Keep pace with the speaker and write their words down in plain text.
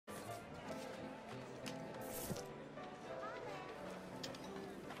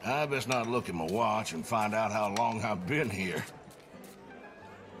I best not look at my watch and find out how long I've been here.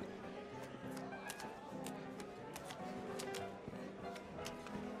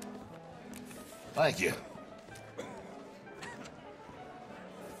 Thank you.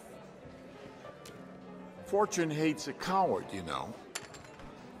 Fortune hates a coward, you know.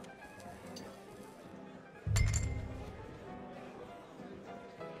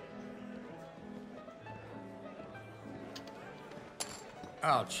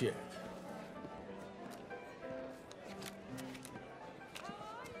 I'll check.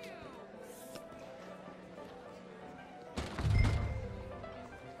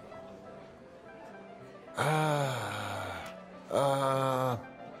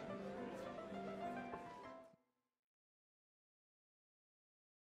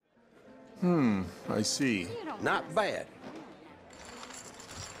 I see. Not bad.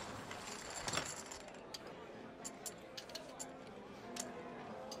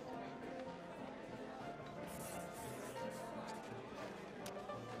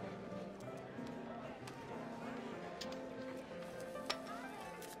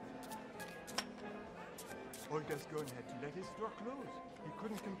 Olga's gun had to let his store close. He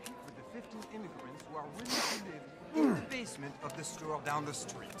couldn't compete with the 15 immigrants who are willing to live in the basement of the store down the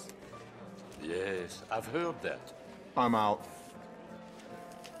street. Yes, I've heard that. I'm out.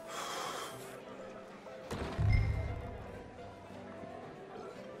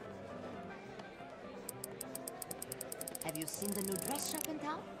 Have you seen the new dress shop in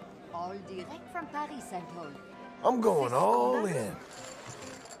town? All direct from Paris, I'm told. I'm going all in.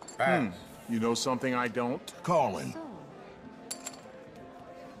 You know something I don't? Calling. So,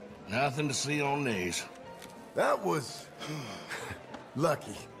 Nothing to see on these. That was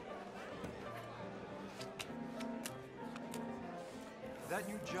lucky. That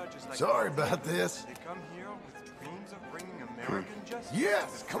new judge is like... Sorry about this. They come here with dreams of bringing American justice.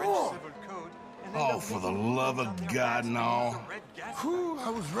 Yes, the come French on. Civil Code, and end Oh, up for the making love people of down their God backs and beneath all. the red gas Whew, I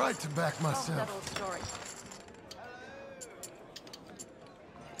was right to back tell that myself. old story.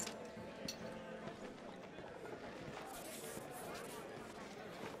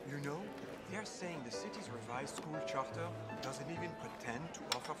 You know, they're saying the city's revised school charter doesn't even pretend to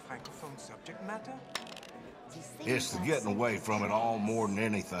offer francophone subject matter. These things It's the are getting away simple from it all more than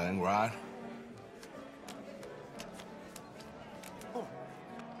anything, right? Oh,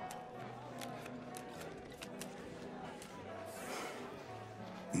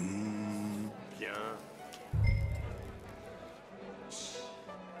 Bien.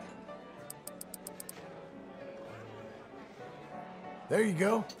 There you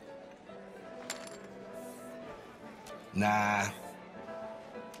go. Nah.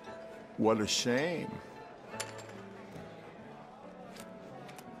 What a shame.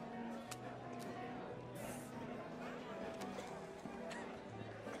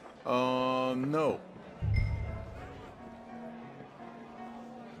 No.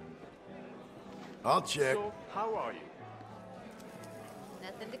 I'll check. So, how are you?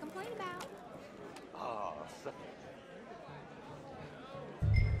 Nothing to complain about. Ah, ça...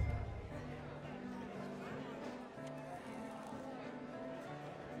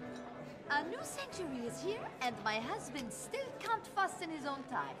 A new century is here, and my husband still can't fasten his own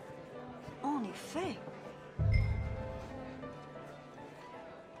tie. En effet.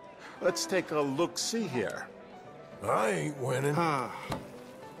 Let's take a look-see here. I ain't winning.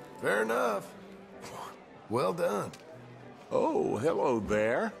 Fair enough. Well done. Oh, hello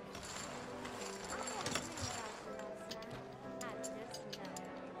there.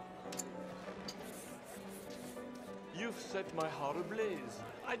 You've set my heart ablaze.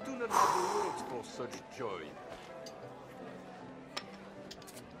 I do not have the words for such joy.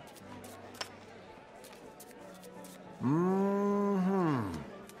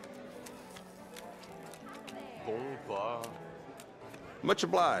 Bon va. Much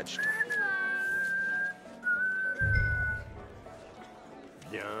obliged.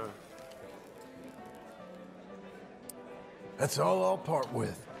 Bien. That's all I'll part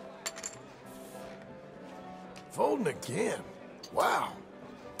with. Folding again. Wow.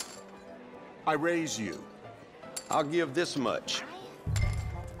 I raise you. I'll give this much. I heard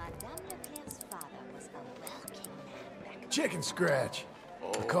that Madame Leclerc's father was a working man back Chicken scratch.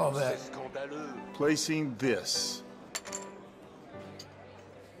 Oh, I call that. c'est scandaleux. Placing this.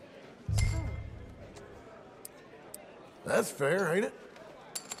 soon. That's fair, ain't it?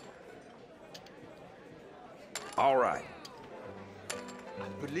 All right.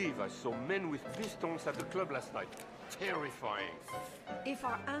 I believe I saw men with pistons at the club last night. Terrifying. If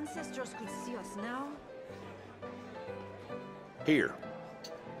our ancestors could see us now,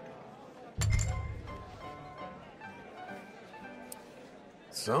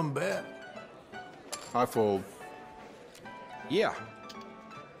 Some bet. I fold. Yeah.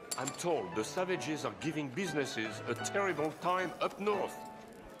 I'm told the savages are giving businesses a terrible time up north.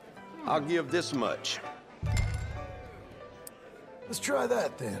 I'll give this much. Let's try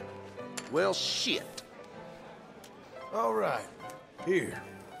that then. Well, shit. All right. Here.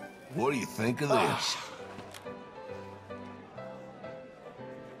 What do you think of this?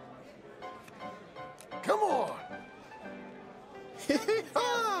 Come on.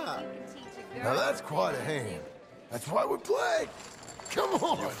 Now that's quite a hand. That's why we play. Come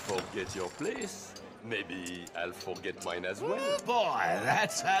on. You forget your place? Maybe I'll forget mine as well. Boy,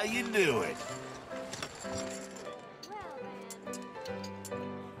 that's how you do it.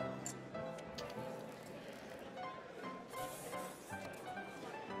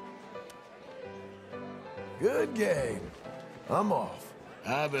 Good game. I'm off.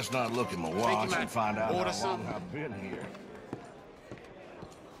 I best not look at my watch and find out Order how long something. I've been here.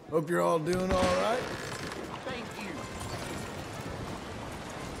 Hope you're all doing all right. Thank you.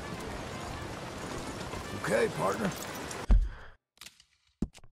 Okay, partner.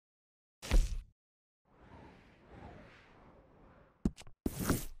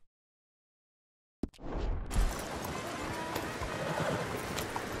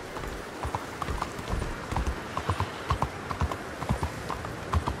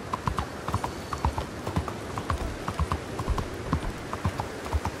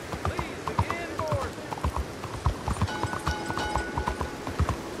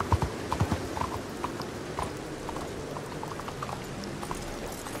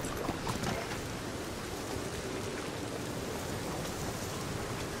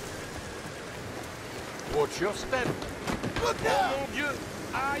 Watch your step. Look Oh out! mon Dieu!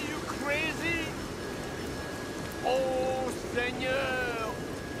 Are you crazy? Oh Seigneur!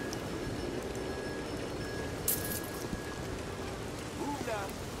 Move now.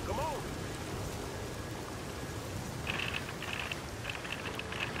 Come on.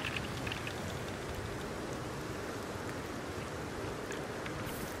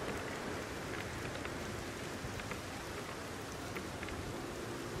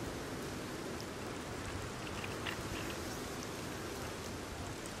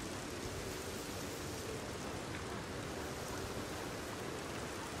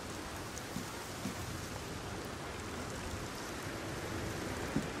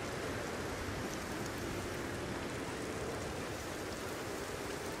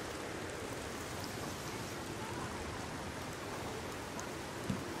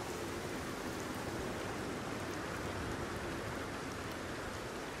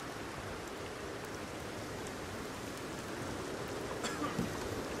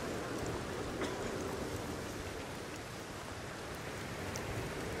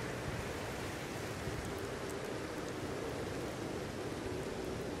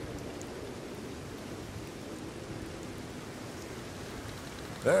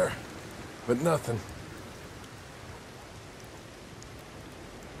 There, but nothing.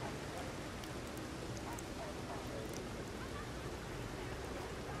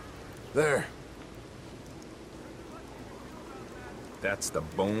 There. That's the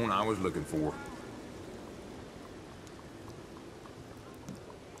bone I was looking for.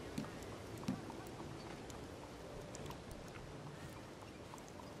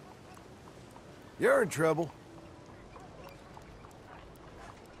 You're in trouble.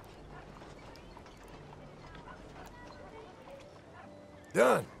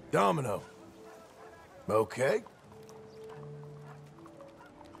 Done. Domino. Okay.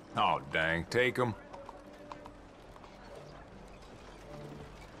 Oh, dang. Take him.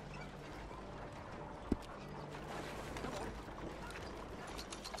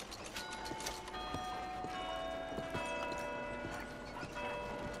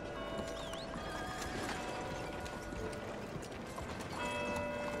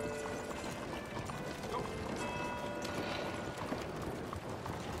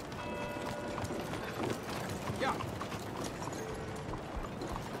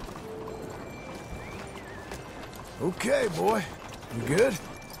 Okay, boy. You good?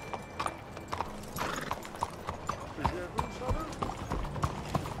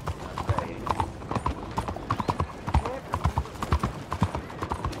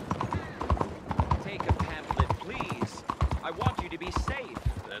 Take a pamphlet, please. I want you to be safe.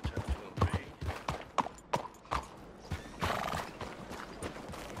 That's how it will be.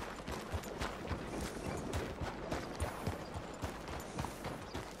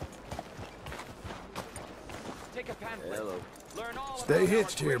 Take a pamphlet. Hello. Learn all Stay about our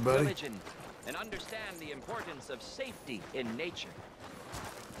hitched here, great buddy. religion and understand the importance of safety in nature.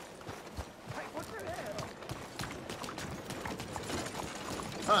 Hey, what the hell?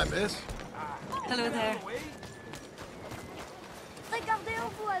 Hi, miss. Hello there. Regardez où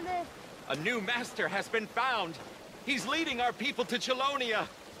vous allez. A new master has been found. He's leading our people to Chelonia.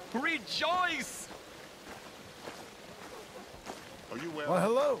 Rejoice! Are you well? Well,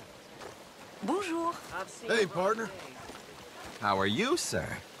 hello. Bonjour. Hey, partner. How are you, sir?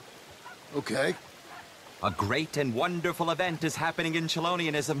 Okay. A great and wonderful event is happening in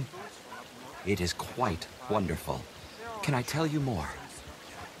Chelonianism. It is quite wonderful. Can I tell you more?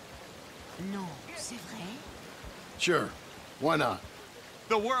 Non, c'est vrai? Sure. Why not?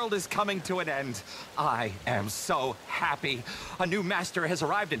 The world is coming to an end. I am so happy. A new master has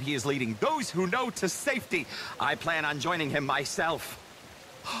arrived and he is leading those who know to safety. I plan on joining him myself.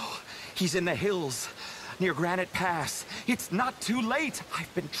 Oh, he's in the hills, near Granite Pass. It's not too late.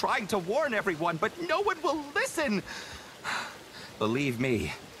 I've been trying to warn everyone, but no one will listen. Believe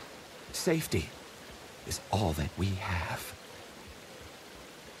me, safety is all that we have.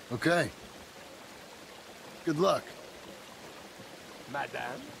 Okay. Good luck.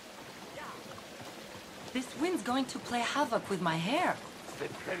 Madame, This wind's going to play havoc with my hair. c'est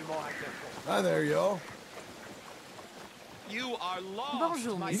tellement intéressant. Hi there, y'all. You are lost,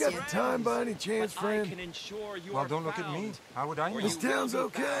 Bonjour, my You got the friends. time by any chance, But I friend? can ensure you Well, are don't look at me. found. How would I know? Where This you will town's be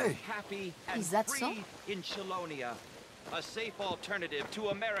found okay. Happy and Is that free so? in Chelonia. A safe alternative to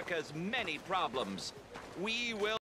America's many problems. We will